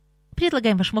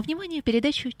предлагаем вашему вниманию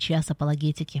передачу «Час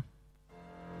апологетики».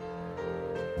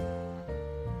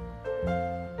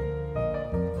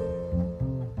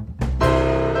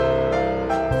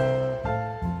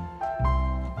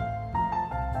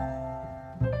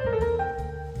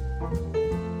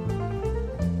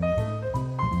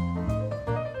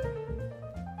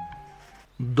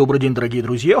 Добрый день, дорогие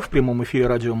друзья! В прямом эфире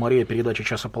радио Мария передача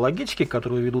 «Час апологетики»,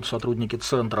 которую ведут сотрудники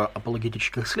Центра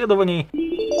апологетических исследований.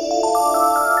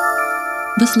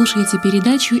 Вы слушаете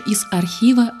передачу из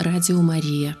архива радио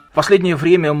Мария. В последнее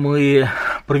время мы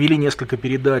провели несколько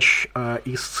передач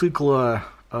из цикла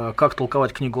 «Как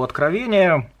толковать книгу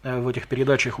Откровения». В этих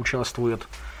передачах участвует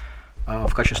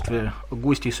в качестве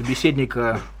гостя и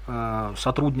собеседника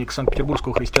сотрудник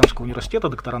Санкт-Петербургского христианского университета,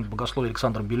 докторант богословия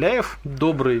Александр Беляев.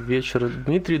 Добрый вечер,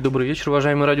 Дмитрий, добрый вечер,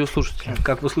 уважаемые радиослушатели.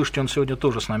 Как вы слышите, он сегодня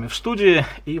тоже с нами в студии,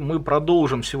 и мы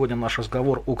продолжим сегодня наш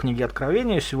разговор о книге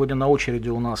Откровения. Сегодня на очереди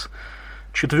у нас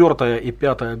 4 и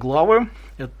 5 главы.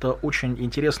 Это очень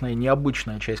интересная и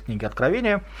необычная часть книги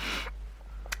Откровения.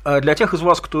 Для тех из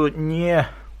вас, кто не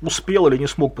успел или не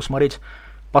смог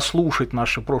послушать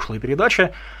наши прошлые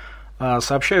передачи,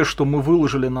 сообщаю, что мы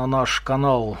выложили на наш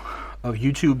канал в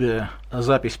YouTube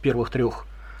запись первых 3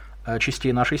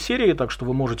 частей нашей серии, так что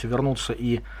вы можете вернуться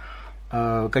и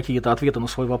какие-то ответы на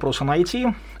свои вопросы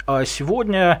найти. А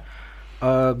сегодня,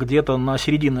 где-то на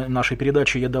середине нашей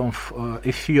передачи, я дам в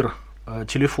эфир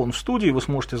телефон в студии, вы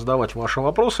сможете задавать ваши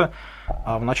вопросы,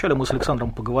 а вначале мы с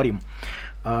Александром поговорим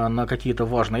на какие-то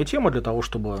важные темы для того,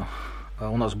 чтобы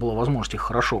у нас была возможность их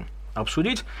хорошо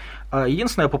обсудить.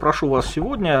 Единственное, я попрошу вас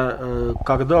сегодня,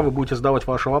 когда вы будете задавать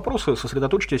ваши вопросы,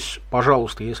 сосредоточьтесь,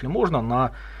 пожалуйста, если можно,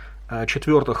 на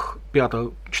 4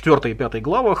 и 5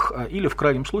 главах, или в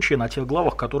крайнем случае на тех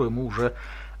главах, которые мы уже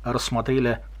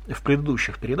рассмотрели в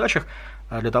предыдущих передачах,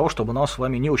 для того, чтобы нам с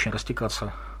вами не очень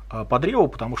растекаться по древу,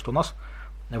 потому что у нас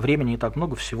времени не так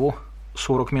много, всего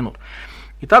 40 минут.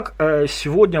 Итак,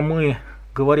 сегодня мы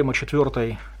говорим о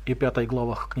 4 и 5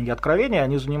 главах книги Откровения.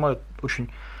 Они занимают очень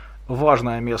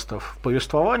важное место в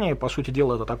повествовании. По сути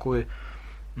дела, это такой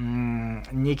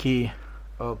некий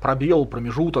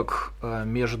промежуток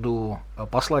между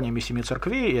посланиями 7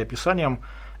 церквей и описанием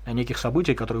неких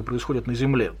событий, которые происходят на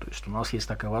земле. То есть у нас есть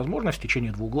такая возможность в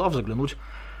течение 2 глав заглянуть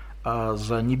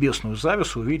за небесную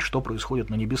завесу, увидеть, что происходит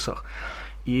на небесах.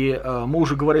 И мы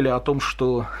уже говорили о том,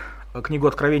 что книгу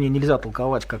Откровения нельзя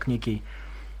толковать как некий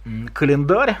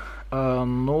календарь,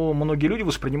 но многие люди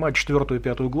воспринимают 4 и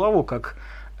 5 главу как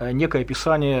некое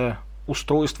описание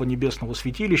устройства небесного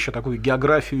святилища, такую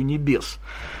географию небес.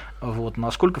 Вот.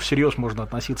 Насколько всерьез можно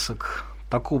относиться к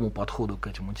такому подходу к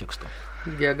этому тексту?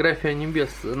 География небес.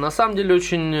 На самом деле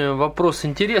очень вопрос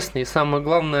интересный, и самое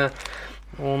главное,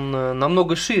 он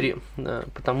намного шире,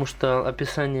 потому что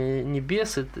описание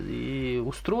небес и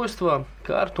устройство,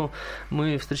 карту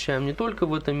мы встречаем не только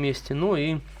в этом месте, но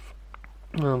и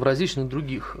в различных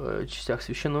других частях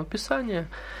Священного Писания.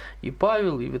 И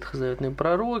Павел, и ветхозаветные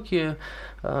пророки.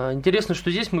 Интересно, что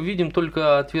здесь мы видим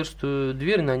только отверстую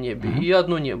дверь на небе и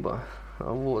одно небо.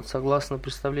 Вот, согласно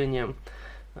представлениям,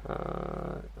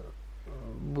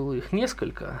 было их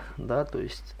несколько, да, то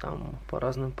есть там по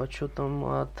разным подсчетам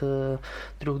от 3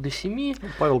 до 7.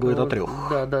 Павел говорит вот,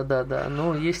 о 3. Да,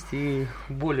 но есть и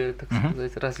более, так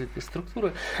сказать, развитые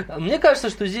структуры. Мне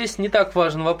кажется, что здесь не так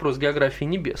важен вопрос географии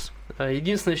небес.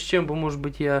 Единственное, с чем бы, может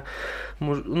быть, я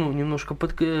немножко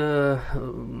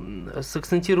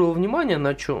сакцентировал внимание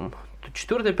на чем.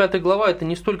 4 и 5 глава – это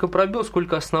не столько пробел,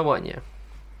 сколько основание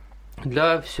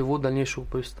для всего дальнейшего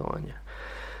повествования.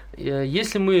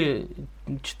 Если мы,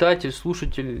 читатель,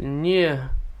 слушатель, не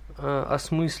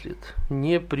осмыслит,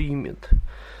 не примет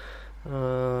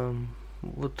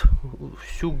вот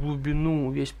всю глубину,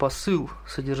 весь посыл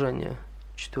содержания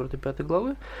 4 и 5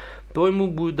 главы, то ему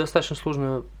будет достаточно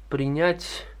сложно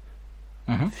принять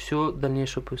все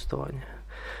дальнейшее повествование.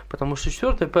 Потому что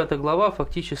 4 и 5 глава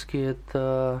фактически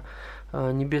это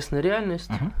небесная реальность.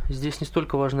 Здесь не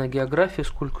столько важна география,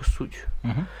 сколько суть.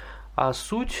 А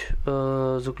суть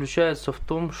заключается в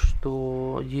том,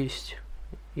 что есть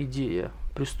идея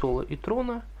престола и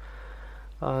трона,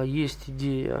 есть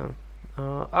идея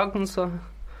Агнца,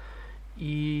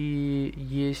 и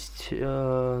есть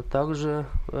также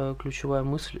ключевая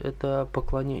мысль – это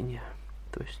поклонение,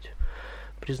 то есть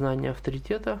признание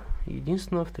авторитета,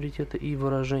 единственного авторитета и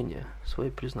выражение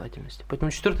своей признательности. Поэтому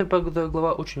 4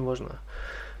 глава очень важна.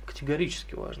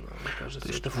 Категорически важно, мне кажется.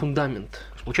 Это фундамент.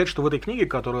 Получается, что в этой книге,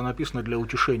 которая написана для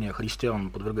утешения христиан,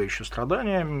 подвергающих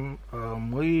страданиям,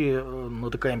 мы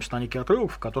натыкаемся на некий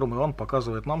отрывок, в котором Иоанн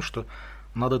показывает нам, что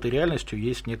над этой реальностью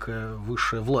есть некая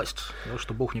высшая власть, да,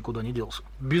 что Бог никуда не делся.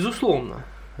 Безусловно.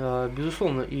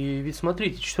 безусловно. И ведь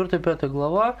смотрите, 4-5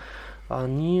 глава,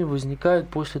 они возникают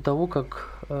после того,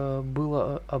 как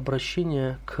было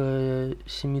обращение к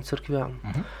 7 церквям.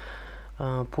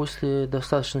 После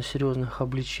достаточно серьезных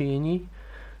обличений,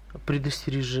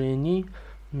 предостережений,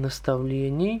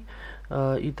 наставлений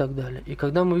и так далее. И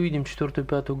когда мы видим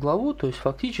 4-5 главу, то есть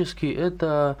фактически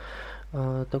это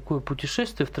такое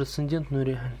путешествие в трансцендентную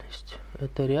реальность.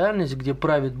 Это реальность, где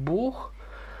правит Бог,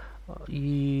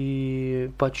 и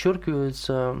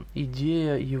подчеркивается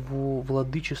идея его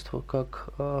владычества как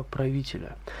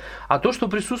правителя. А то, что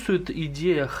присутствует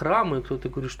идея храма, и кто-то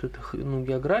говорит, что это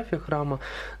география храма,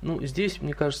 здесь,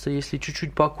 мне кажется, если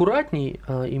чуть-чуть поаккуратней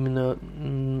именно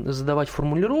задавать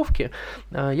формулировки,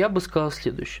 я бы сказал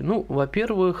следующее.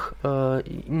 Во-первых,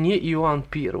 не Иоанн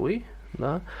I,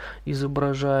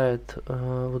 изображает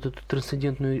вот эту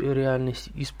трансцендентную реальность,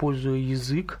 используя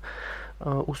язык,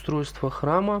 устройства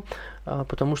храма,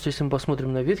 потому что если мы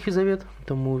посмотрим на Ветхий Завет,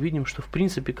 то мы увидим, что в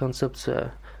принципе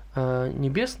концепция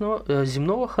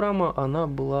земного храма, она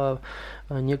была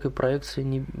некой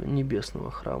проекцией небесного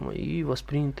храма и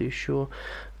воспринята еще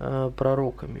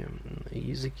пророками,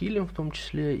 Иезекиилем в том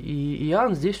числе. И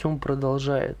Иоанн здесь он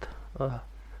продолжает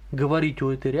говорить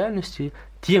о этой реальности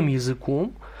тем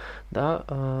языком,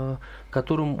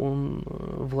 которым он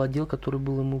владел, который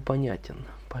был ему понятен.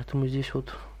 Поэтому здесь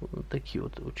вот такие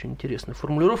вот очень интересные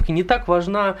формулировки. Не так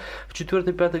важна в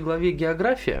 4-5 главе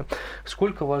география,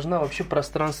 сколько важна вообще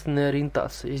пространственная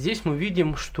ориентация. И здесь мы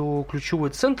видим, что ключевой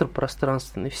центр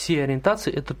пространственной всей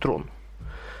ориентации – это трон.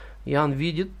 Иоанн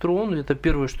видит трон, это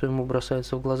первое, что ему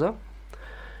бросается в глаза.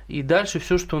 И дальше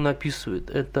все, что он описывает,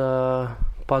 это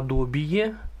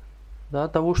подобие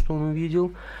того, что он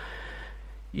увидел.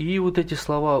 И вот эти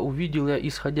слова «увидел я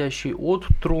исходящий от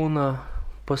трона»,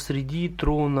 «посреди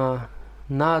трона»,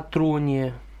 «на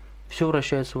троне», все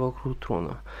вращается вокруг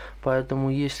трона. Поэтому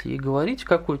если и говорить о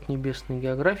какой-то небесной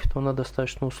географии, то она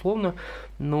достаточно условна,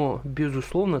 но,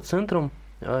 безусловно, центром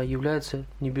является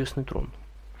небесный трон.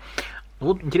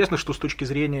 Вот интересно, что с точки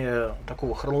зрения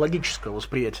такого хронологического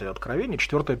восприятия Откровения,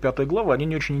 4-5 главы, они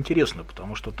не очень интересны,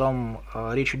 потому что там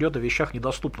речь идет о вещах,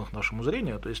 недоступных нашему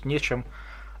зрению, то есть не с чем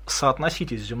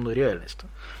соотносить из земной реальности.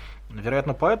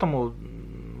 Вероятно, поэтому,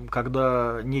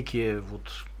 когда некие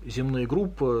земные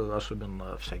группы,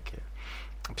 особенно всякие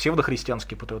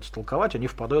псевдохристианские, пытаются толковать, они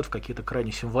впадают в какие-то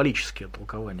крайне символические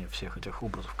толкования всех этих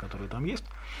образов, которые там есть.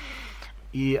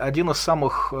 И один из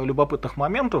самых любопытных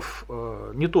моментов,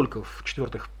 не только в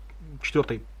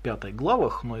 4-5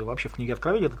 главах, но и вообще в книге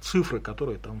Откровения, это цифры,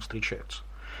 которые там встречаются.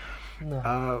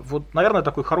 Да. Наверное,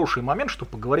 такой хороший момент,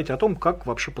 чтобы поговорить о том, как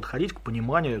вообще подходить к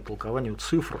пониманию и толкованию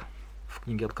цифр в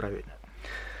книге Откровения.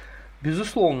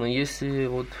 Безусловно, если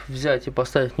взять и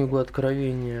поставить книгу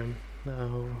Откровения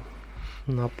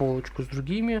на полочку с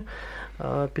другими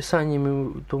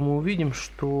писаниями, то мы увидим,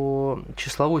 что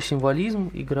числовой символизм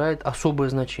играет особое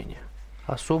значение.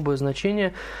 Особое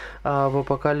значение в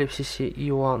апокалипсисе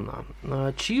Иоанна.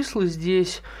 Числа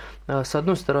здесь, с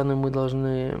одной стороны, мы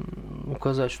должны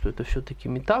указать, что это все-таки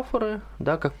метафоры,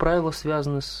 как правило,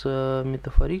 связаны с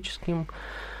метафорическим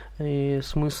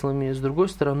смыслами, с другой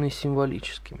стороны,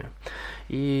 символическими.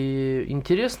 И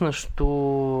интересно,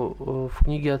 что в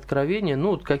книге Откровения,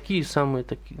 какие самые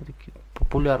такие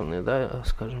популярные,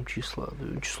 скажем, числа?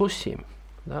 Число 7.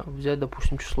 Взять,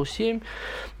 допустим, число 7,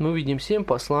 мы видим 7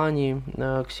 посланий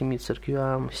к 7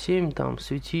 церквям, 7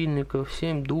 светильников,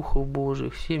 7 духов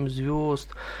Божьих, 7 звезд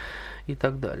и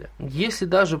так далее. Если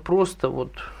даже просто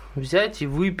взять и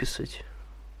выписать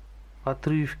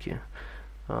отрывки,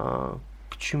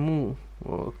 к чему,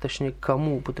 точнее, к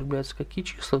кому употребляются какие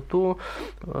числа, то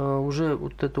уже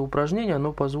это упражнение,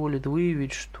 оно позволит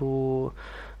выявить, что,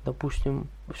 допустим,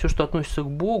 все, что относится к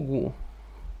Богу,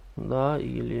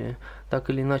 или так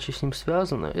или иначе с ним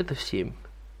связано, это 7.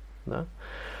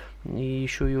 И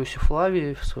еще Иосиф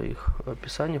Флавий в своих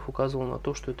описаниях указывал на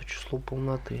то, что это число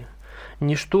полноты.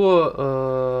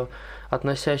 Ничто,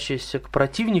 относящееся к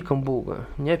противникам Бога,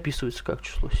 не описывается как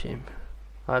число 7,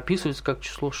 а описывается как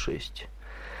число 6.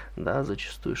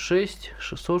 Зачастую 6,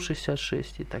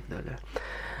 666 и так далее.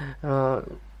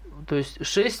 То есть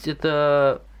 6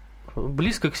 это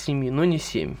близко к 7, но не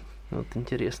 7.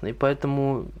 Интересно. И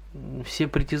поэтому все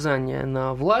притязания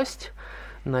на власть,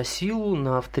 на силу,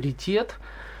 на авторитет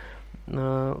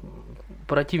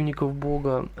противников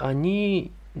Бога,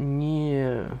 они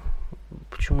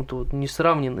почему-то не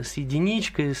сравнены с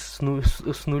единичкой, с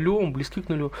нулем, близки к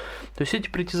нулю. То есть эти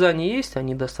притязания есть,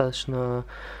 они достаточно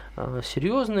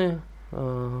серьезные.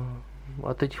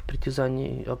 От этих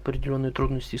притязаний определенные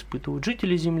трудности испытывают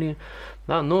жители Земли,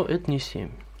 но это не 7.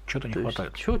 Чего-то не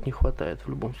хватает. Чего-то не хватает в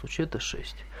любом случае, это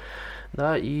 6.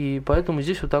 Да, и поэтому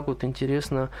здесь вот так вот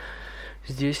интересно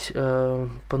здесь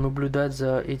понаблюдать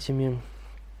за этими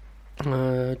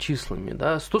числами,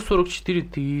 да, 144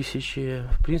 тысячи,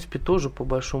 в принципе, тоже по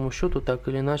большому счету так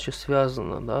или иначе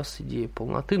связано, да, с идеей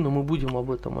полноты, но мы будем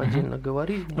об этом отдельно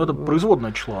говорить. Ну, это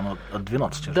производное число, оно от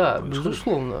 12. Да,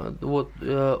 безусловно, вот,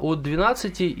 от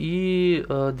 12, и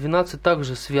 12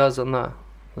 также связано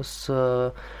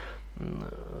с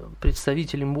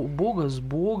представителем Бога, с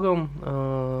Богом,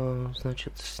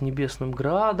 значит, с небесным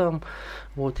градом,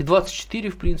 вот, и 24,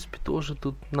 в принципе, тоже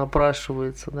тут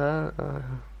напрашивается, да,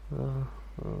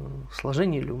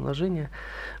 сложение или умножение.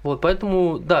 Вот,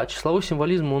 поэтому, да, числовой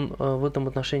символизм, он в этом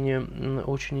отношении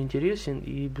очень интересен,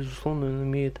 и, безусловно, он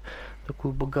имеет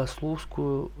такую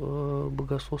богословское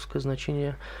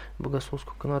значение,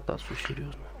 богословскую коннотацию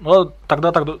серьезную. Ну,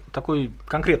 тогда такой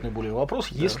конкретный более вопрос.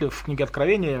 Да. Есть ли в книге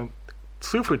Откровения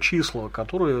цифры, числа,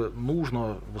 которые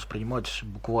нужно воспринимать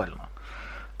буквально,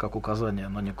 как указание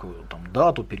на некую там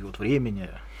дату, период времени?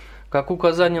 Как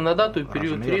указание на дату и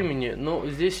период времени, но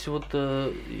здесь вот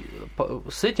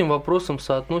с этим вопросом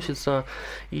соотносится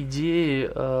идея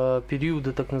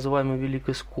периода так называемой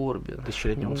Великой Скорби.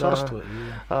 Тысячелетнего царства.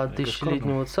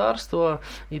 Тысячелетнего царства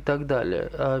и так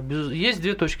далее. Есть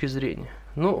две точки зрения.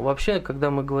 Ну, вообще, когда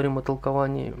мы говорим о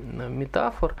толковании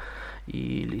метафор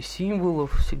или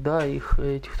символов, всегда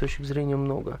этих точек зрения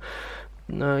много.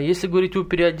 Если говорить о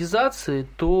периодизации,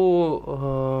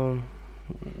 то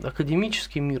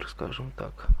академический мир, скажем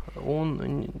так,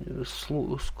 он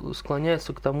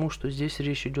склоняется к тому, что здесь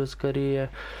речь идет скорее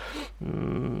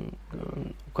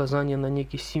указание на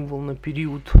некий символ, на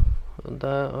период,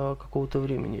 да, какого-то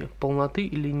времени, полноты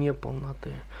или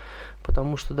неполноты.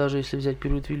 Потому что даже если взять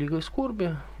период Великой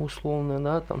Скорби, условно,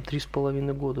 да, там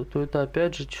 3,5 года, то это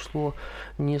опять же число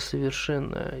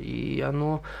несовершенное, и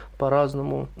оно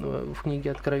по-разному в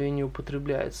книге Откровения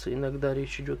употребляется. Иногда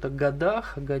речь идет о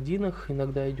годах, о годинах,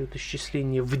 иногда идет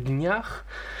исчисление в днях,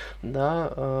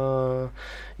 да,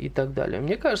 и так далее.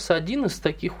 Мне кажется, один из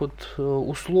таких вот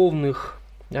условных,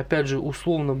 опять же,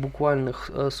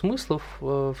 условно-буквальных смыслов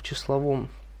в числовом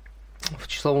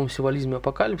символизме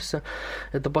апокалипсиса,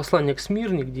 это послание к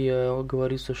Смирне, где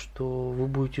говорится, что вы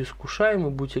будете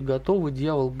искушаемы, будьте готовы,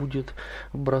 дьявол будет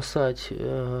бросать,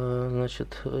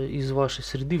 значит, из вашей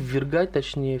среды, ввергать,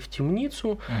 точнее, в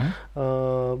темницу,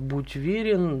 будь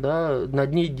верен, да, на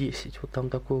дней 10. Вот там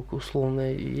такое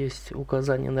условное есть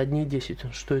указание, на дней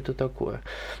 10. Что это такое?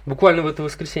 Буквально в это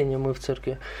воскресенье мы в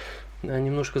церкви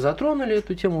немножко затронули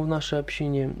эту тему в нашей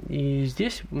общине, и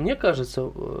здесь, мне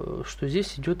кажется, что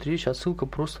здесь идет речь, отсылка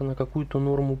просто на какую-то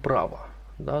норму права,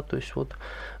 да, то есть вот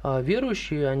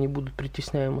верующие, они будут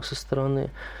притесняемы со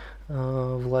стороны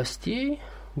властей,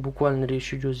 буквально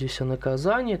речь идет здесь о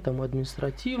наказании, там,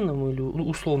 административном или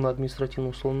условно-административном,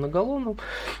 условно-наголовном,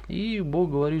 и Бог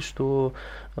говорит, что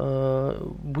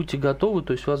будьте готовы,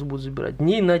 то есть вас будут забирать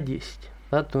дней на 10.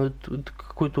 Да, это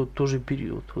какой-то тоже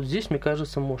период. Вот здесь, мне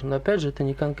кажется, можно. Но опять же, это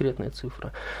не конкретная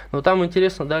цифра. Но там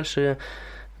интересно дальше,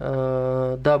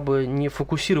 дабы не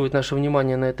фокусировать наше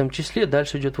внимание на этом числе,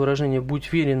 дальше идет выражение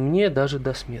 «будь верен мне даже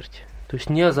до смерти». То есть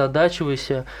не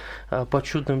озадачивайся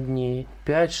подсчетом дней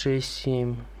 5, 6,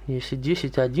 7. Если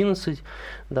 10, 11,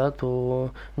 да,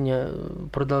 то не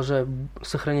продолжай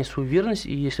сохранять свою верность,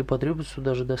 и если потребуется,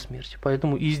 даже до смерти.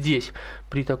 Поэтому и здесь,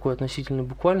 при такой относительной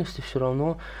буквальности, все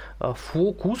равно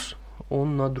фокус,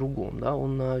 он на другом, да,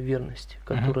 он на верности,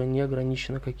 которая не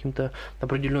ограничена каким-то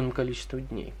определенным количеством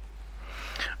дней.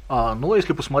 Ну, а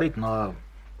если посмотреть на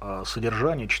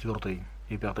содержание 4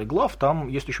 и 5 глав, там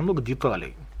есть очень много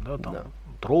деталей. Да, там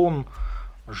трон,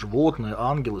 животные,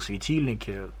 ангелы,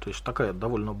 светильники, то есть такая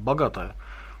довольно богатая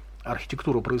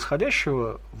архитектура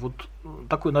происходящего. Вот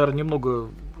такой, наверное, немного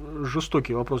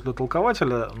жестокий вопрос для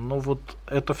толкователя, но вот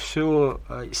это все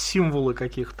символы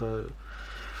каких-то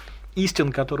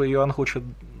истин, которые Иоанн хочет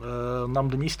нам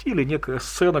донести, или некая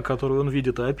сцена, которую он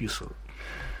видит и описывает?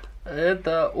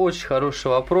 Это очень хороший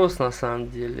вопрос, на самом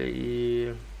деле,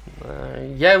 и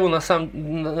я его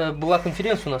была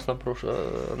конференция у нас на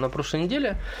прошлой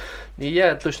неделе, и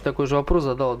я точно такой же вопрос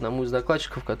задал одному из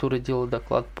докладчиков, который делал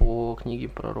доклад по книге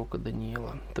пророка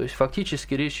Даниила. То есть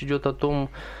фактически речь идет о том,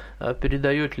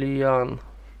 передает ли Иоанн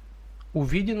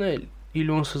увиденное, или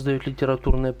он создает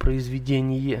литературное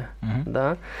произведение,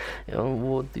 да,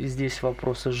 вот, и здесь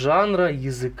вопросы жанра,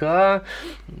 языка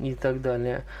и так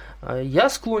далее. Я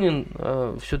склонен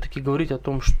все-таки говорить о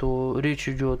том, что речь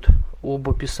идет об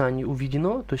описании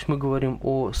увиденного, то есть мы говорим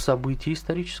о событии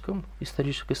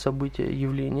историческое событие,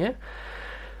 явление,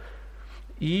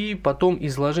 и потом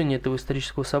изложение этого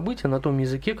исторического события на том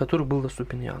языке, который был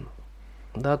доступен Иоанну.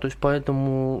 Да, то есть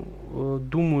поэтому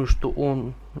думаю, что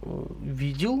он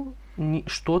видел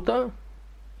что-то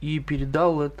и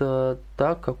передал это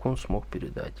так, как он смог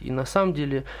передать. И на самом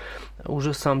деле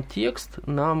уже сам текст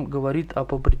нам говорит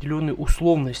об определенной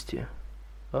условности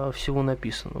всего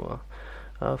написанного.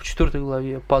 В 4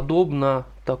 главе подобно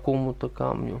такому-то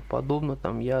камню, подобно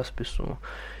там яспису,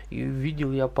 и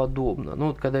видел я подобно. Ну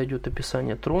вот когда идет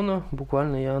описание трона,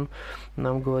 буквально Иоанн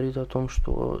нам говорит о том,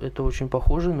 что это очень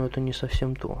похоже, но это не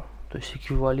совсем то. То есть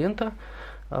эквивалента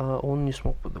он не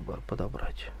смог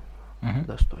подобрать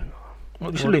достойного. Ну,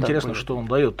 действительно вот интересно, что он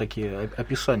дает такие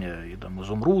описания, и там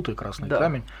изумруд, и красный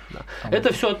камень. Да.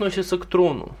 Это все относится к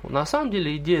трону. На самом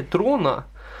деле идея трона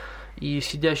и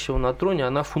сидящего на троне,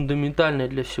 она фундаментальная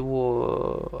для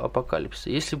всего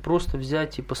апокалипсиса. Если просто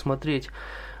взять и посмотреть,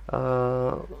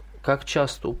 как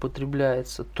часто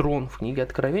употребляется трон в книге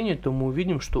Откровения, то мы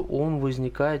увидим, что он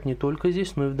возникает не только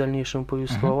здесь, но и в дальнейшем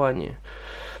повествовании.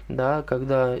 Да,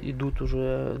 когда идут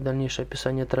уже дальнейшее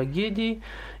описание трагедий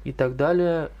и так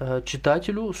далее,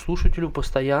 читателю, слушателю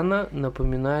постоянно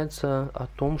напоминается о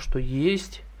том, что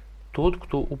есть тот,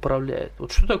 кто управляет.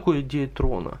 Вот что такое идея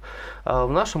трона? В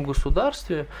нашем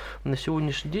государстве на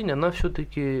сегодняшний день она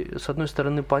все-таки, с одной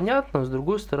стороны, понятна, с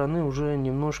другой стороны, уже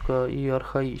немножко и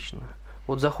архаична.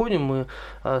 Вот заходим мы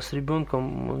с ребенком,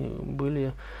 мы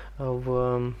были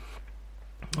в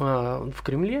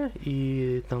Кремле,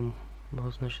 и там,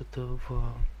 значит,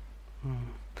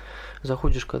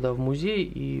 заходишь когда в музей,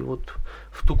 и вот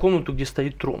в ту комнату, где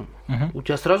стоит трон, у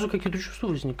тебя сразу какие-то чувства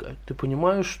возникают. Ты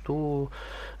понимаешь, что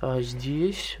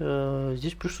здесь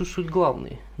присутствует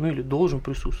главный, ну или должен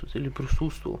присутствовать, или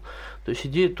присутствовал. То есть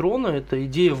идея трона – это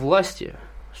идея власти,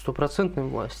 стопроцентной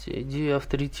власти, идея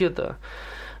авторитета,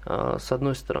 с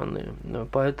одной стороны.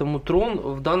 Поэтому трон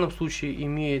в данном случае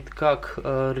имеет как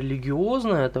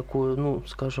религиозное такое, ну,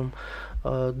 скажем,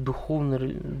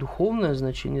 духовное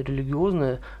значение,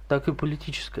 религиозное, так и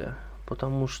политическое,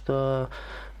 потому что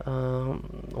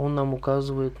он нам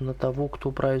указывает на того,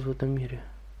 кто правит в этом мире,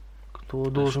 кто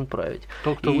должен править.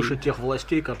 Тот, кто выше тех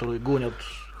властей, которые гонят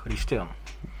христиан.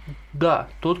 Да,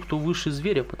 тот, кто выше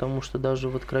зверя, потому что даже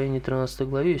в Откровении 13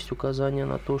 главе есть указание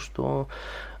на то, что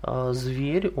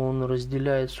зверь, он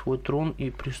разделяет свой трон и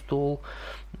престол,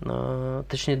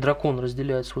 точнее дракон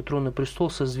разделяет свой трон и престол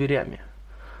со зверями.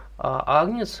 А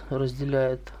Агнец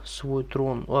разделяет свой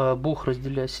трон, Бог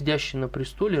разделяет, сидящий на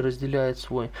престоле, разделяет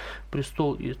свой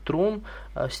престол и трон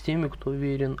с теми, кто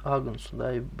верен Агнцу.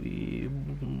 Да, и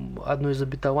одно из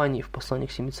обетований в послании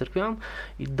к 7 церквям: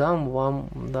 и дам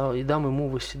ему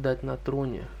восседать на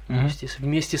троне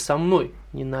вместе со мной,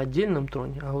 не на отдельном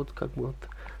троне, а вот как бы вот,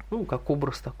 ну, как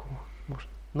образ такого, можно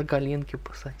на коленке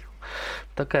посадил.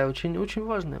 Такая очень, очень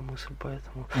важная мысль,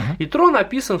 поэтому. И трон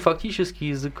описан фактически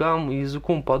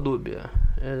языком подобия.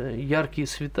 Яркие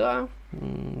цвета,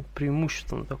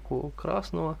 преимущественно такого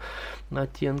красного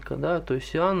оттенка, да, то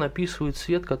есть Иоанн описывает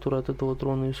цвет, который от этого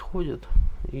трона исходит.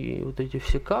 И вот эти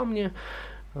все камни,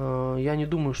 я не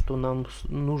думаю, что нам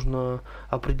нужно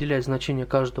определять значение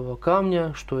каждого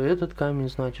камня, что этот камень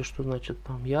значит, что значит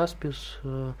там яспис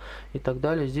и так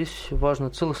далее. Здесь важно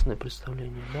целостное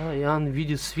представление. Да? Иоанн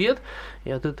видит свет,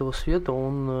 и от этого света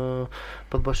он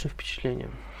под большим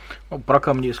впечатлением. Про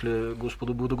камни, если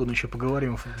Господу будет угодно, еще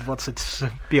поговорим в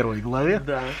 21 главе.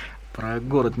 Да. Про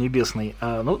город небесный.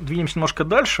 Ну, двинемся немножко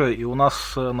дальше, и у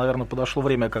нас, наверное, подошло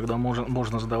время, когда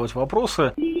можно задавать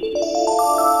вопросы.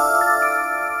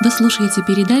 Вы слушаете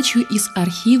передачу из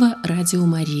архива «Радио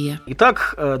Мария».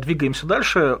 Итак, двигаемся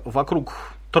дальше. Вокруг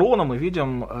трона мы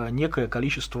видим некое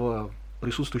количество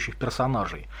присутствующих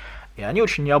персонажей. И они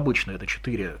очень необычные. Это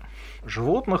 4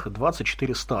 животных и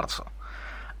 24 старца.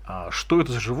 Что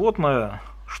это за животное,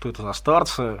 что это за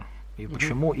старцы, и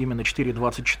почему именно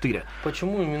 4.24?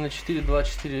 Почему именно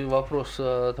 4.24? Вопрос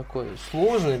такой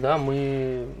сложный, да,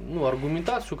 мы,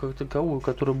 аргументацию как таковую,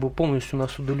 которая бы полностью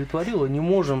нас удовлетворила, не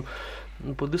можем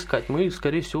подыскать. Мы,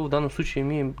 скорее всего, в данном случае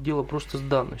имеем дело просто с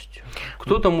данностью.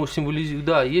 Кто-то символизирует,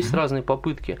 да, есть разные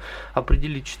попытки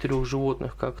определить 4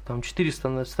 животных, как там 4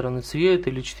 стороны цвета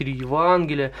или 4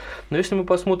 Евангелия. Но если мы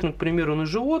посмотрим, к примеру, на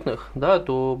животных, да,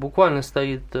 то буквально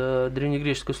стоит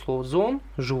древнегреческое слово «зон»,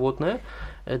 животное.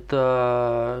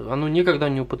 Это оно никогда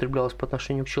не употреблялось по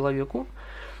отношению к человеку.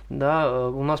 Да,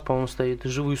 у нас, по-моему, стоит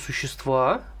живые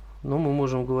существа, но мы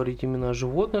можем говорить именно о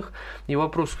животных. И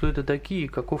вопрос, кто это такие,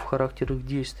 каков характер их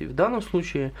действий. В данном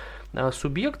случае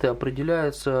субъекты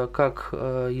определяются как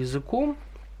языком,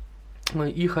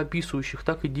 их описывающих,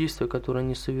 так и действия, которые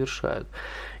они совершают.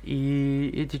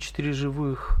 И эти 4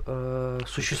 живых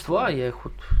существа, я их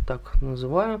вот так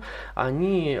называю,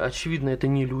 они, очевидно, это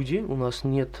не люди. У нас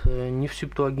нет ни в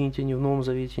Септуагинте, ни в Новом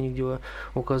Завете нигде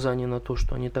указания на то,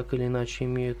 что они так или иначе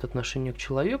имеют отношение к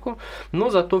человеку. Но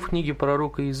зато в книге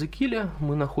пророка Иезекииля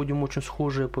мы находим очень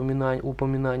схожие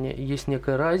упоминания. Есть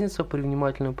некая разница при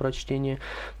внимательном прочтении,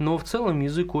 но в целом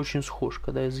язык очень схож.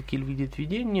 Когда Иезекииль видит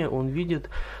видение, он видит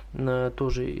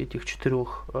тоже этих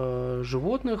 4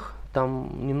 животных.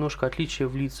 Там немножко отличия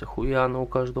в лицах. У Иоанна у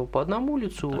каждого по одному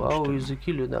лицу, а у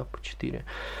Иезекииля, да, по 4.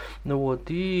 Вот.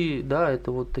 И да,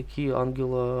 это вот такие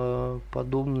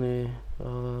ангелоподобные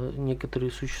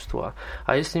некоторые существа.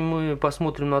 А если мы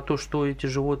посмотрим на то, что эти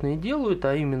животные делают,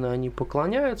 а именно они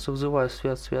поклоняются, взывая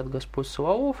 «Свят, свят Господь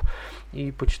Саваоф»,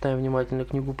 и почитаем внимательно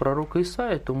книгу пророка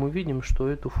Исаии, то мы видим, что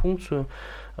эту функцию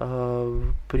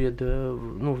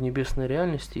в небесной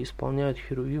реальности исполняют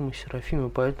херувимы, серафимы,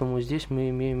 поэтому здесь мы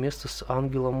имеем место с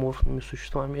ангеломорфными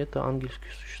существами, это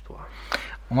ангельские существа.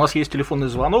 У нас есть телефонный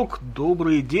звонок.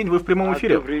 Добрый день, вы в прямом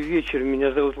эфире. Добрый вечер,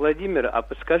 меня зовут Владимир. А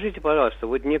подскажите, пожалуйста,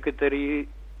 вот некоторые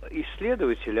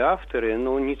исследователи, авторы,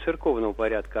 но не церковного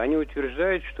порядка, они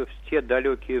утверждают, что в те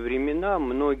далекие времена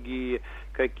многие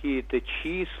какие-то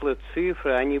числа,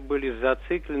 цифры, они были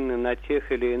зациклены на тех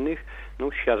или иных,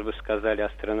 сейчас бы сказали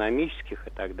астрономических, а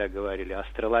тогда говорили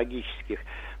астрологических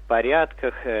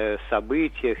порядках,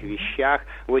 событиях, вещах.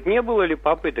 Вот не было ли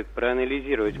попыток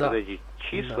проанализировать вот эти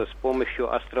числа с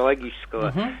помощью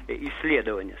астрологического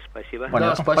исследования? Спасибо.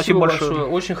 Да, спасибо большое.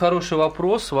 Очень хороший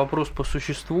вопрос по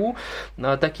существу.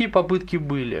 Такие попытки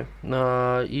были.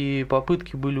 И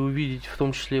попытки были увидеть, в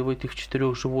том числе в этих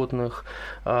 4 животных,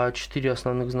 4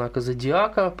 основных знака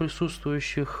зодиака,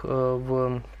 присутствующих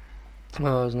в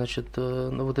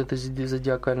вот этой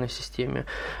зодиакальной системе.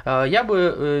 Я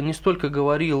бы не столько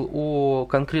говорил о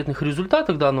конкретных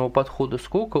результатах данного подхода,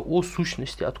 сколько о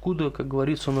сущности, откуда, как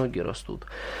говорится, ноги растут.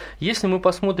 Если мы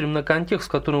посмотрим на контекст,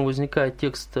 в котором возникает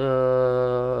текст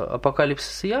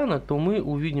Апокалипсиса Иоанна, то мы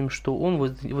увидим, что он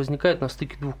возникает на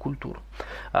стыке 2 культур.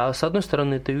 С одной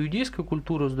стороны, это иудейская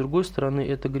культура, с другой стороны,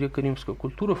 это греко-римская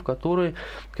культура, в которой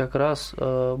как раз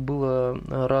было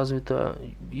развито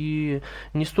и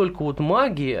не столько вот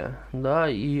магия, да,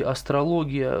 и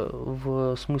астрология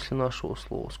в смысле нашего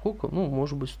слова, сколько,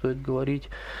 может быть, стоит говорить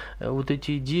вот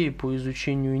эти идеи по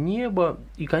изучению неба.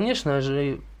 И, конечно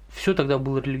же, все тогда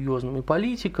было религиозным, и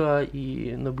политика,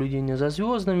 и наблюдение за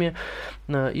звездами,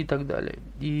 и так далее.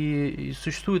 И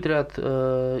существует ряд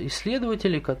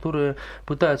исследователей, которые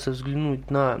пытаются взглянуть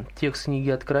на текст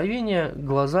книги Откровения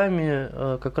глазами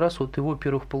как раз вот его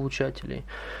первых получателей.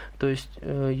 То есть,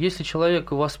 если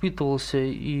человек воспитывался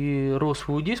и рос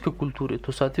в иудейской культуре,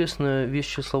 то, соответственно, весь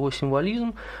числовой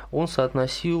символизм он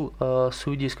соотносил с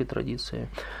иудейской традицией.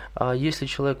 А если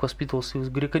человек воспитывался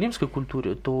в греко-римской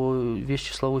культуре, то весь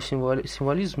числовой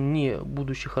символизм, не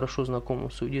будучи хорошо знакомым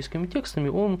с иудейскими текстами,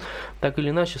 он так или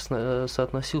иначе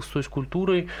соотносил с той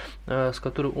культурой, с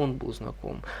которой он был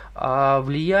знаком. А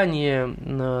влияние,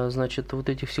 вот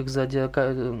этих всех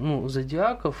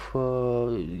зодиаков,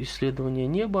 исследования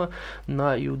неба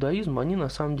на иудаизм, они на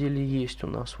самом деле есть у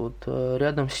нас. Вот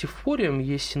рядом с Сифорием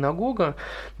есть синагога,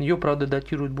 ее, правда,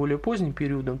 датируют более поздним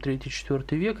периодом,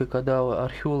 3-4 век, и когда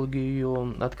археологи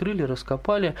ее открыли,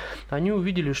 раскопали, они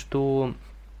увидели, что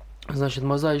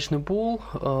мозаичный пол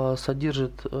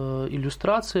содержит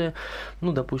иллюстрации,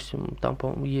 допустим, там,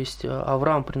 по-моему, есть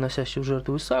Авраам, приносящий в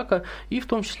жертву Исаака, и в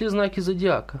том числе знаки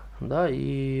зодиака, да,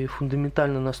 и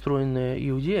фундаментально настроенные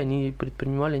иудеи, они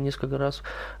предпринимали несколько раз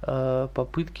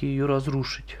попытки ее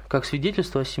разрушить, как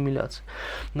свидетельство ассимиляции.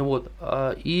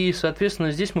 И, соответственно,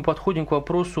 здесь мы подходим к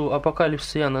вопросу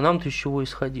Апокалипсиса Иоанна, нам-то из чего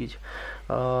исходить?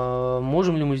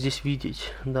 Можем ли мы здесь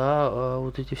видеть,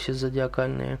 вот эти все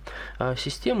зодиакальные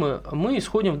системы? Мы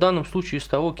исходим в данном случае из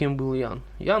того, кем был Иоанн.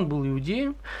 Иоанн был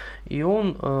иудеем, и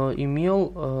он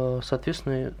имел,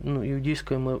 соответственно,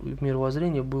 иудейское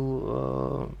мировоззрение,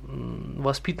 был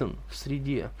воспитан в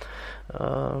среде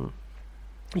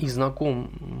и знаком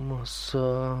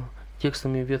с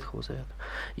текстами Ветхого Завета.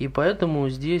 И поэтому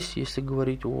здесь, если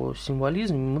говорить о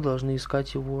символизме, мы должны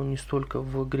искать его не столько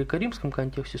в греко-римском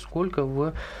контексте, сколько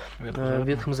в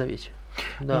Ветхом Завете.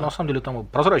 Да. На самом деле там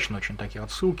прозрачные очень такие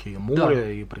отсылки, и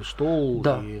море, и престол,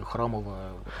 и храмовая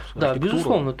архитектура. Да,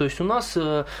 безусловно. То есть у нас,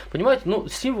 понимаете,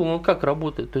 символ, он как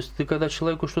работает? То есть ты, когда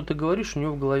человеку что-то говоришь, у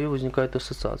него в голове возникают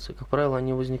ассоциации. Как правило,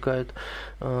 они возникают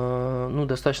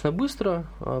достаточно быстро,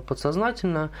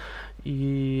 подсознательно,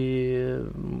 и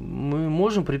мы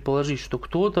можем предположить, что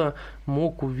кто-то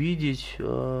мог увидеть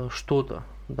что-то,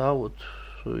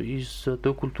 из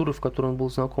той культуры, в которой он был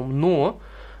знаком. Но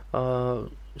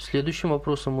Следующим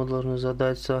вопросом мы должны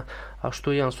задаться, а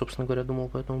что Иоанн, собственно говоря, думал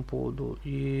по этому поводу.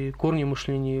 И корни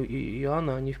мышления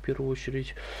Иоанна, они в первую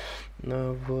очередь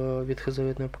в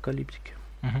ветхозаветной апокалиптике.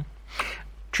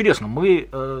 Чудесно. Мы,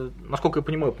 насколько я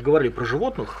понимаю, поговорили про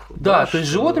животных. Да, то есть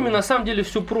с животными на самом деле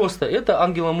все просто. Это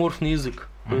ангеломорфный язык.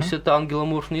 То есть это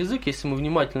ангеломорфный язык. Если мы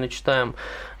внимательно читаем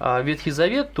Ветхий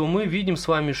Завет, то мы видим с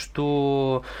вами,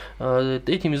 что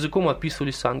этим языком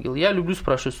описывались ангелы. Я люблю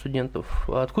спрашивать студентов,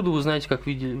 откуда вы знаете, как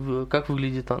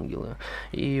выглядят ангелы.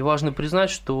 И важно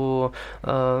признать, что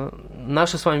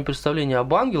наше с вами представление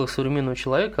об ангелах современного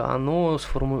человека, оно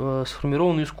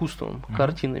сформировано искусством,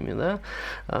 картинами,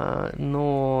 да?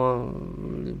 Но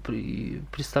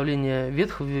представление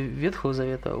Ветхого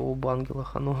Завета об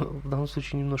ангелах, оно в данном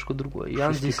случае немножко другое.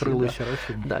 Иоанн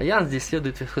здесь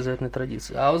следует ветхозаветной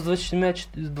традиции. А вот с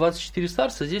 24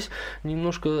 старца здесь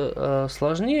немножко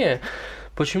сложнее.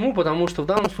 Почему? Потому что в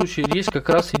данном случае речь как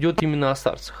раз идет именно о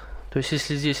старцах. То есть,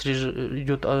 если здесь речь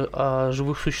идет о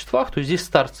живых существах, то здесь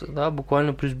старцы, да,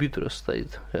 буквально пресбитерос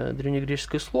стоит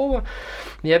древнегреческое слово.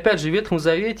 И опять же, в Ветхом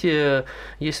Завете,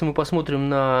 если мы посмотрим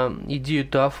на идею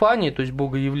теофании, то есть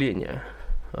богоявления,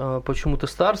 почему-то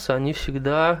старцы, они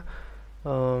всегда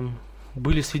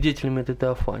были свидетелями этой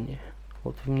теофании.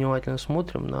 Вот внимательно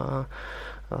смотрим на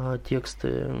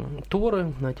тексты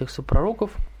Торы, на тексты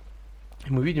пророков,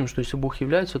 и мы видим, что если Бог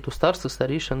является, то старцы,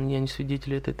 старейшины, они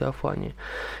свидетели этой теофании.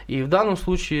 И в данном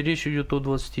случае речь идет о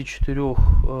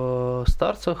 24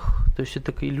 старцах, то есть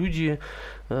это такие люди,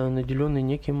 наделенные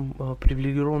неким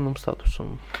привилегированным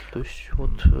статусом. То есть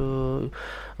вот,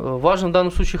 важен в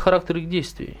данном случае характер их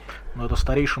действий. Но это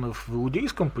старейшины в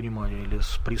иудейском понимании или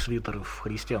пресвитеры в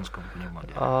христианском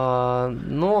понимании?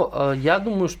 Но я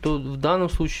думаю, что в данном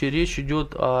случае речь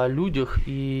идет о людях,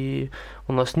 и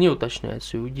у нас не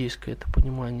уточняется, иудейское это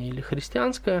понимание или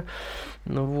христианское.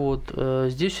 Вот.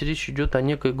 Здесь речь идет о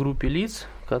некой группе лиц,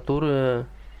 которые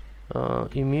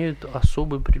имеют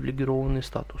особый привилегированный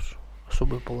статус,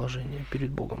 особое положение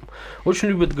перед Богом. Очень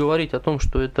любят говорить о том,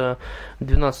 что это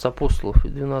 12 апостолов и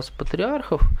 12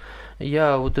 патриархов.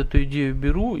 Я вот эту идею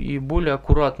беру и более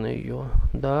аккуратно ее,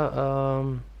 да,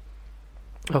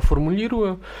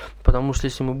 формулирую, потому что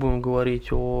если мы будем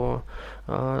говорить о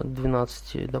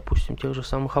 12, допустим, тех же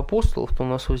самых апостолов, то у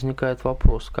нас возникает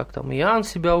вопрос, как там Иоанн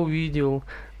себя увидел,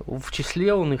 в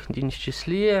числе он их, не в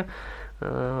числе,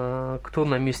 кто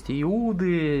на месте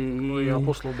Иуды. И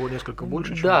апостолов было несколько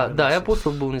больше, чем Да, и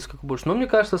апостолов было несколько больше. Но мне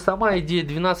кажется, сама идея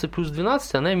 12 плюс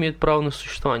 12, она имеет право на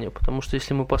существование, потому что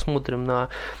если мы посмотрим на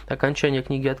окончание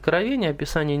книги Откровения,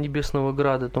 описание Небесного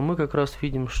Града, то мы как раз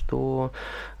видим, что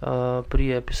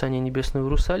при описании Небесного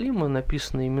Иерусалима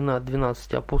написаны имена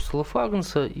 12 апостолов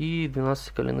Агнца и 12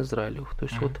 колен Израилевых. То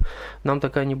есть вот нам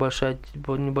такая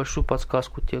небольшую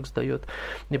подсказку текст дает.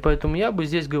 И поэтому я бы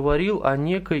здесь говорил о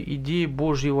некой идее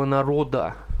Божьего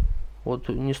народа. Вот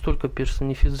не столько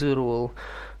персонифицировал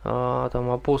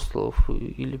там апостолов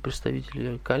или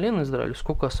представителей колен Израиля,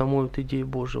 сколько о самой вот идее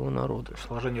Божьего народа.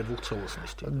 Сложение двух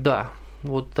целостностей. Да,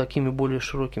 вот такими более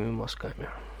широкими мазками.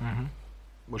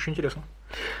 Очень интересно.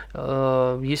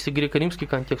 Если греко-римский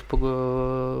контекст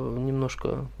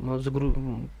немножко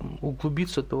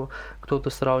углубиться, то кто-то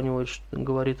сравнивает,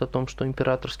 говорит о том, что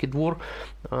императорский двор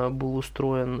был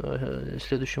устроен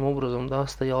следующим образом, да,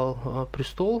 стоял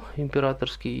престол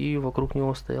императорский, и вокруг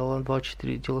него стояло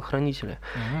 24 телохранителя.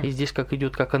 И здесь как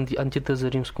идет как антитеза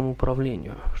римскому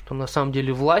управлению, что на самом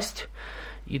деле власть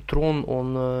и трон,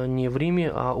 он не в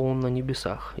Риме, а он на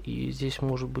небесах. И здесь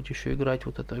может быть еще играть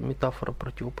вот эта метафора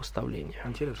противопоставления.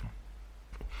 Интересно.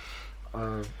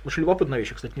 Очень любопытная вещь,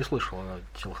 я, кстати, не слышал о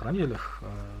телохранителях.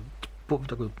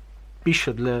 Такой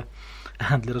пища для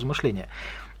размышления.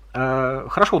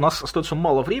 Хорошо, у нас остается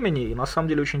мало времени, и на самом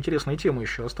деле очень интересные темы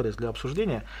еще остались для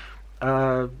обсуждения.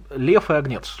 Лев и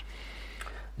агнец.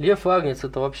 Лев и агнец –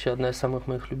 это вообще одна из самых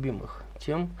моих любимых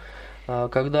тем.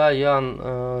 Когда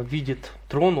Иоанн видит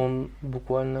трон, он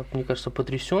буквально, мне кажется,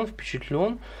 потрясен,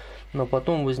 впечатлен, но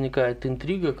потом возникает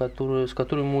интрига, с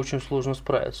которой ему очень сложно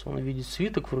справиться. Он видит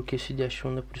свиток в руке сидящего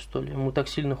на престоле, ему так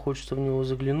сильно хочется в него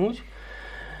заглянуть,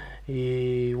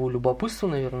 и его любопытство,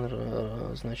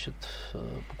 наверное, значит,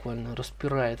 буквально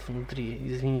распирает внутри,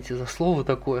 извините за слово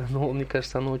такое, но мне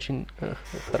кажется, оно очень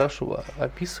хорошо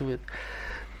описывает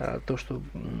то, что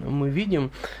мы видим,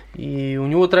 и у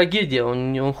него трагедия,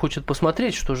 он хочет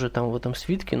посмотреть, что же там в этом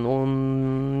свитке, но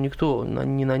никто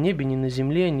ни на небе, ни на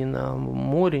земле, ни на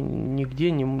море,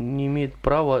 нигде не имеет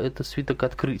права этот свиток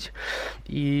открыть.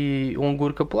 И он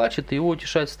горько плачет, и его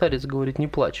утешает старец, говорит: не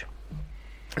плачь,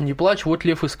 не плачь, вот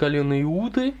лев из колена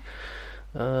Иуды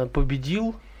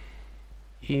победил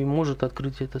и может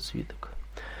открыть этот свиток.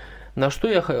 На что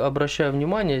я обращаю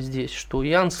внимание здесь, что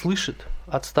Иоанн слышит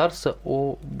от старца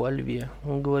об льве.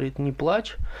 Он говорит: не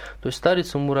плачь, то есть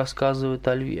старец ему рассказывает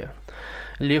о льве.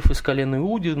 Лев из колена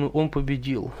Иуды, он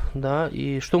победил. Да?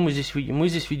 И что мы здесь видим? Мы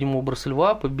здесь видим образ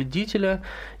льва, победителя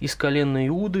из колена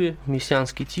Иуды,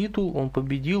 мессианский титул, он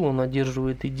победил, он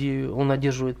одерживает идею, он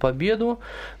одерживает победу.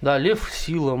 Да? Лев –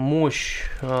 сила, мощь,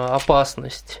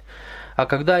 опасность. А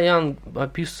когда Иоанн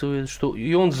описывает, что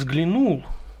и он взглянул,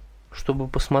 чтобы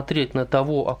посмотреть на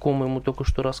того, о ком ему только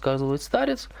что рассказывает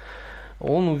старец,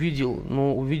 он увидел,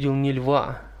 но увидел не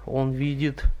льва, он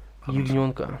видит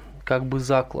ягненка, как бы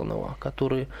закланного,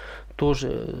 который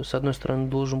тоже, с одной стороны,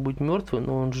 должен быть мертвый,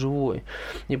 но он живой.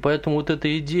 И поэтому вот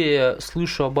эта идея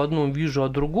 «слышу об одном, вижу о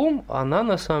другом», она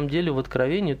на самом деле в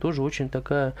Откровении тоже очень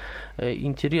такая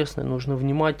интересная. Нужно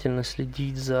внимательно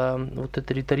следить за вот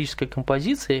этой риторической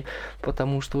композицией,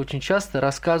 потому что очень часто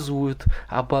рассказывают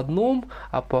об одном,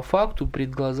 а по факту перед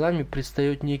глазами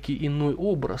предстает некий иной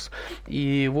образ.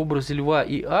 И в образе льва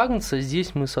и агнца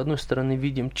здесь мы, с одной стороны,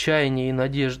 видим чаяние и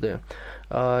надежды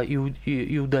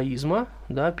иудаизма,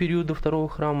 да, периода второго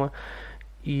храма,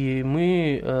 и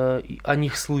мы о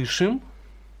них слышим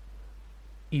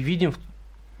и видим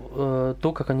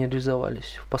то, как они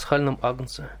реализовались в пасхальном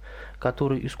агнце,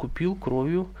 который искупил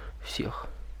кровью всех.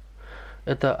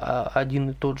 Это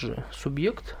один и тот же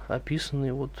субъект,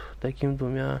 описанный вот таким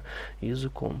двумя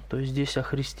языком. То есть здесь о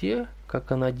Христе,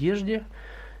 как о надежде,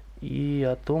 и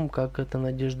о том, как эта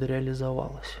надежда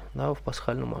реализовалась, да, в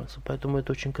пасхальном агнце. Поэтому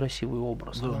это очень красивый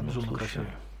образ. Да, безумно красивый.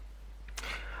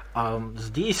 А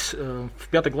здесь в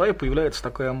 5 главе появляется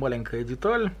такая маленькая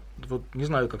деталь. Вот, не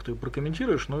знаю, как ты ее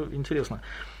прокомментируешь, но интересно.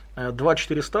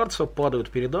 24 старца падают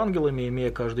перед ангелами,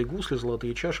 имея каждый гусли,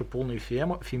 золотые чаши, полные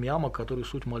фимиама, которые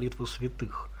суть молитвы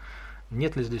святых.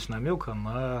 Нет ли здесь намека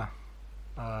на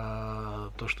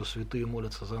то, что святые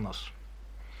молятся за нас?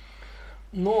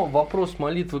 Но вопрос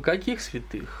молитвы каких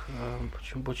святых?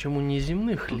 Почему не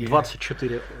земных ли?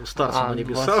 24 старца на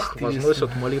небесах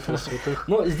возносят молитву святых.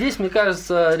 Но здесь, мне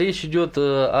кажется, речь идет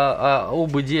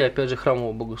об идее, опять же,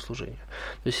 храмового богослужения.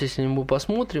 То есть, если мы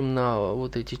посмотрим на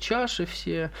вот эти чаши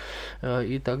все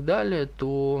и так далее,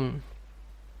 то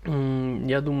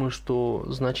я думаю, что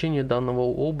значение данного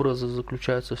образа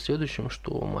заключается в следующем,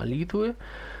 что молитвы,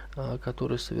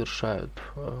 которые совершают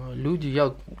люди.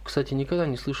 Я, кстати, никогда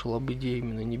не слышал об идее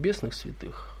именно небесных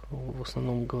святых. В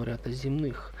основном говорят о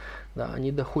земных. Да,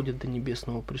 они доходят до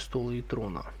небесного престола и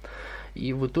трона.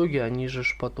 И в итоге они же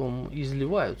потом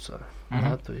изливаются.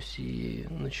 Да, то есть и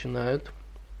начинают,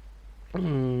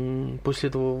 после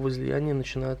этого возлияния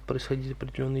начинают происходить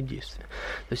определенные действия.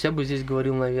 То есть я бы здесь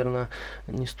говорил, наверное,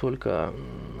 не столько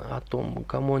о том,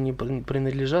 кому они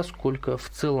принадлежат, сколько в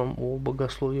целом о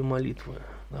богословии молитвы.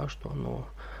 Да, что оно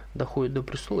доходит до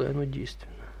престола, и оно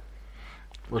действенно.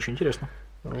 Очень интересно.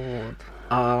 Вот.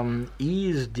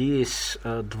 И здесь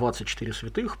 24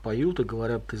 святых поют и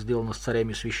говорят: «Ты сделана с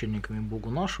царями и священниками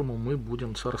Богу нашему, мы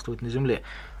будем царствовать на земле».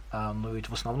 Но ведь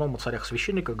в основном о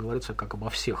царях-священниках говорится как обо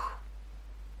всех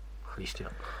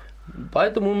христианах.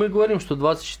 Поэтому мы говорим, что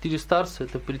 24 старца –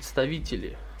 это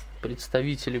представители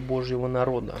Божьего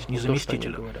народа. Не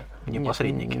заместители, не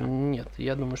посредники. Нет,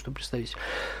 я думаю, что представители.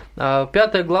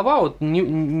 5 глава, вот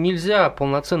нельзя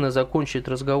полноценно закончить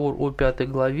разговор о 5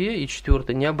 главе и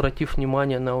 4, не обратив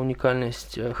внимания на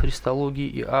уникальность христологии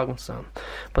и агнца.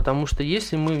 Потому что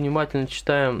если мы внимательно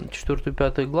читаем 4 и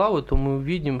 5 главы, то мы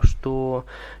увидим, что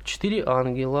 4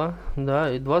 ангела,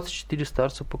 да, и 24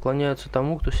 старца поклоняются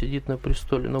тому, кто сидит на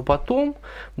престоле. Но потом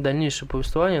дальнейшее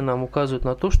повествование нам указывает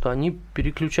на то, что они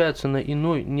переключаются на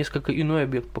несколько иной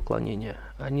объект поклонения.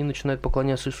 Они начинают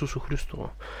поклоняться Иисусу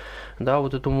Христу, да,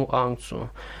 вот этому агнцу.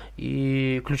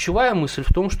 И ключевая мысль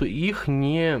в том, что их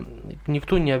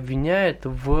никто не обвиняет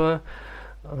в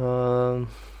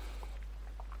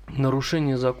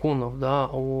нарушении законов, да,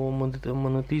 о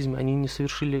монотеизме. Они не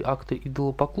совершили акты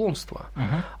идолопоклонства.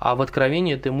 А в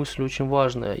Откровении эта мысль очень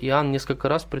важная. Иоанн несколько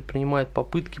раз предпринимает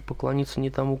попытки поклониться не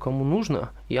тому, кому нужно,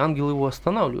 и ангел его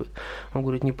останавливает. Он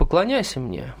говорит: не поклоняйся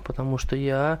мне, потому что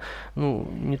я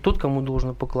не тот, кому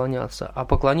должен поклоняться. А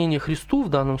поклонение Христу в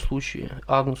данном случае,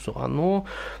 агнцу, оно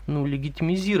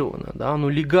легитимизировано, да, оно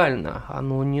легально,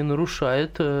 оно не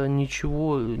нарушает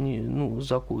ничего,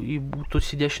 закон. И тот,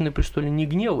 сидящий на престоле, не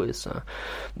гневается.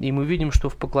 И мы видим, что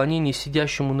в поклонении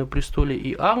сидящему на престоле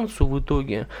и агнцу в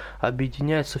итоге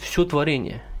объединяется все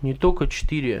творение. Не только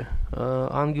 4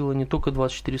 ангела, не только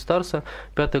 24 старца.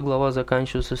 5 глава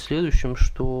заканчивается следующим,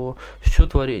 что все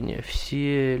творение,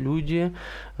 все люди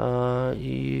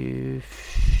и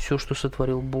все, что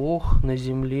сотворил Бог на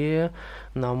земле,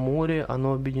 на море,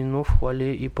 оно объединено в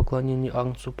хвале и поклонении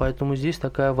Агнцу. Поэтому здесь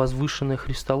такая возвышенная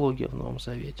христология в Новом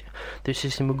Завете. То есть,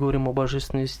 если мы говорим о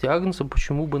божественности Агнца,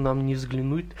 почему бы нам не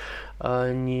взглянуть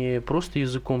не просто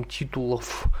языком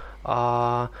титулов,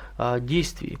 а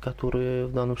действий, которые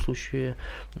в данном случае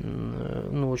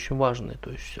очень важны.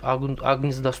 То есть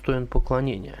Агнец достоин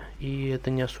поклонения, и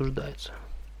это не осуждается.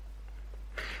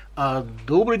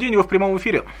 Добрый день, вы в прямом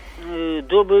эфире.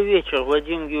 Добрый вечер,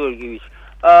 Владимир Георгиевич.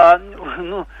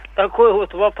 Такой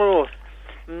вот вопрос.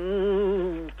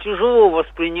 Тяжело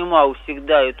воспринимал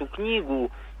всегда эту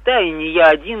книгу, да и не я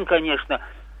один, конечно.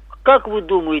 Как вы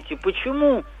думаете,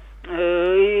 почему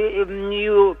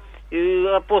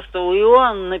апостол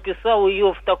Иоанн написал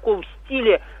ее в таком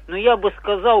стиле, я бы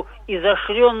сказал,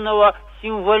 изощренного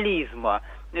символизма?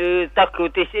 Так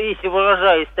вот, если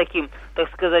выражаясь таким,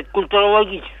 так сказать,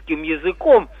 культурологическим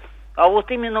языком, а вот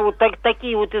именно вот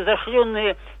такие вот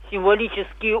изощренные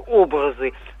символические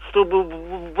образы, чтобы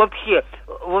вообще,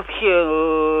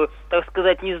 так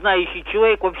сказать, не знающий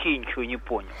человек вообще ничего не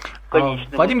понял.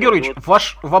 Вадим Георгиевич,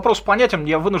 ваш вопрос понятен,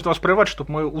 я вынужден вас прервать,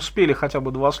 чтобы мы успели хотя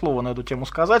бы 2 слова на эту тему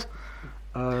сказать.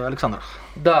 Александр.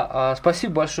 Да,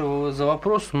 спасибо большое за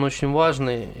вопрос, он очень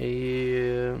важный,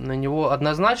 и на него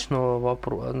однозначного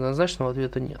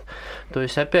ответа нет. То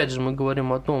есть, опять же, мы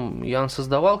говорим о том, Иоанн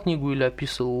создавал книгу или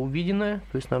описывал увиденное,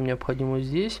 то есть нам необходимо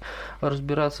здесь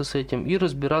разбираться с этим и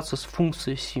разбираться с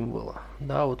функцией символа.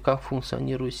 Да, вот как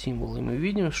функционирует символ. И мы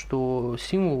видим, что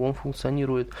символ, он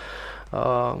функционирует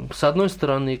с одной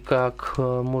стороны, как,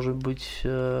 может быть,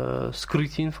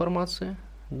 скрытие информации,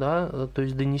 да, то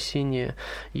есть донесение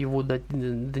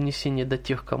до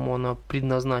тех, кому она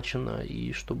предназначена,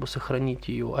 и чтобы сохранить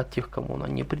ее от тех, кому она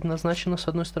не предназначена, с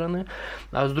одной стороны,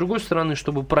 а с другой стороны,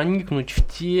 чтобы проникнуть в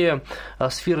те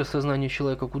сферы сознания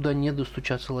человека, куда не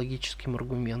достучаться логическим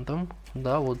аргументам.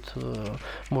 Да, вот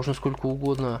можно сколько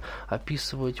угодно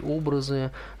описывать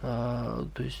образы, то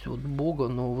есть вот Бога,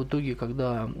 но в итоге,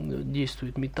 когда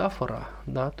действует метафора,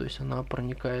 да, то есть она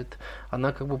проникает,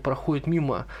 она как бы проходит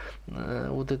мимо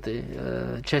вот этой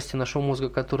части нашего мозга,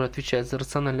 которая отвечает за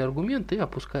рациональный аргумент, и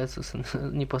опускается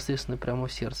непосредственно прямо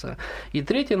в сердце. И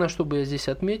третье, на что бы я здесь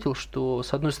отметил, что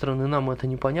с одной стороны нам это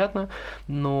непонятно,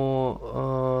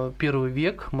 но первый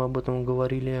век, мы об этом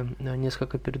говорили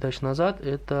несколько передач назад,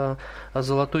 это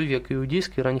золотой век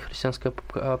иудейской раннехристианской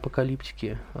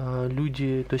апокалиптики.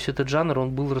 Люди, то есть этот жанр, он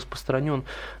был распространен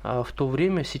в то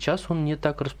время, сейчас он не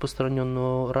так распространен,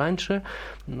 но раньше,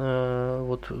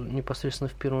 вот непосредственно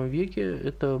в первом веке,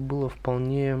 это было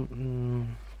вполне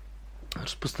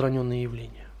распространенное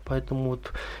явление. Поэтому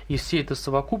вот из всей этой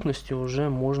совокупности уже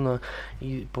можно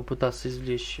и попытаться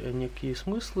извлечь некие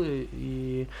смыслы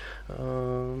и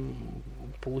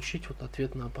получить вот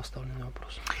ответ на поставленный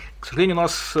вопрос. К сожалению, у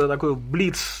нас такой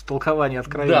блиц толкование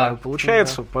откровения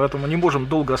получается, поэтому не можем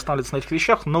долго останавливаться на этих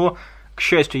вещах, но, к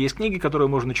счастью, есть книги, которые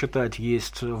можно читать,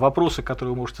 есть вопросы,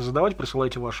 которые вы можете задавать,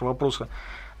 присылайте ваши вопросы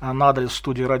на адрес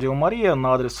студии «Радио Мария»,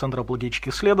 на адрес Центра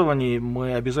апологетических исследований,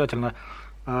 мы обязательно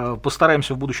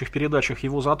постараемся в будущих передачах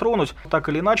его затронуть. Так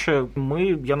или иначе,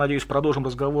 мы, я надеюсь, продолжим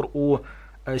разговор о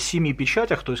 7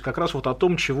 печатях, то есть как раз вот о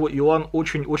том, чего Иоанн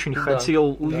очень-очень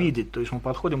хотел увидеть. То есть мы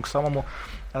подходим к самому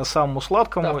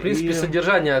сладкому. Да, в принципе,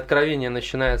 содержание откровения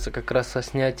начинается как раз со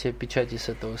снятия печати с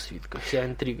этого свитка. Вся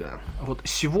интрига. Вот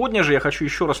сегодня же я хочу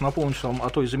еще раз напомнить вам о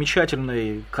той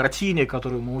замечательной картине,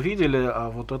 которую мы увидели,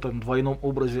 о вот этом двойном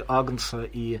образе Агнца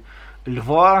и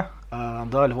льва,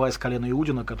 льва из колена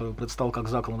Иудина, который предстал как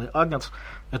закланный агнец.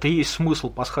 Это и есть смысл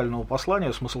пасхального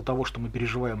послания, смысл того, что мы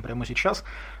переживаем прямо сейчас.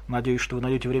 Надеюсь, что вы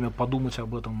найдете время подумать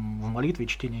об этом в молитве,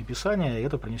 чтении Писания, и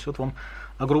это принесет вам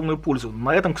огромную пользу.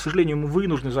 На этом, к сожалению, мы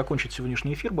вынуждены закончить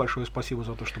сегодняшний эфир. Большое спасибо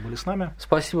за то, что были с нами.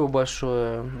 Спасибо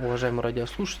большое, уважаемые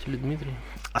радиослушатели, Дмитрий.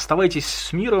 Оставайтесь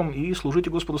с миром и служите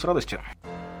Господу с радостью.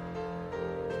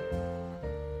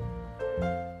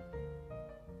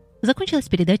 Закончилась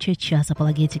передача «Час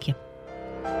апологетики».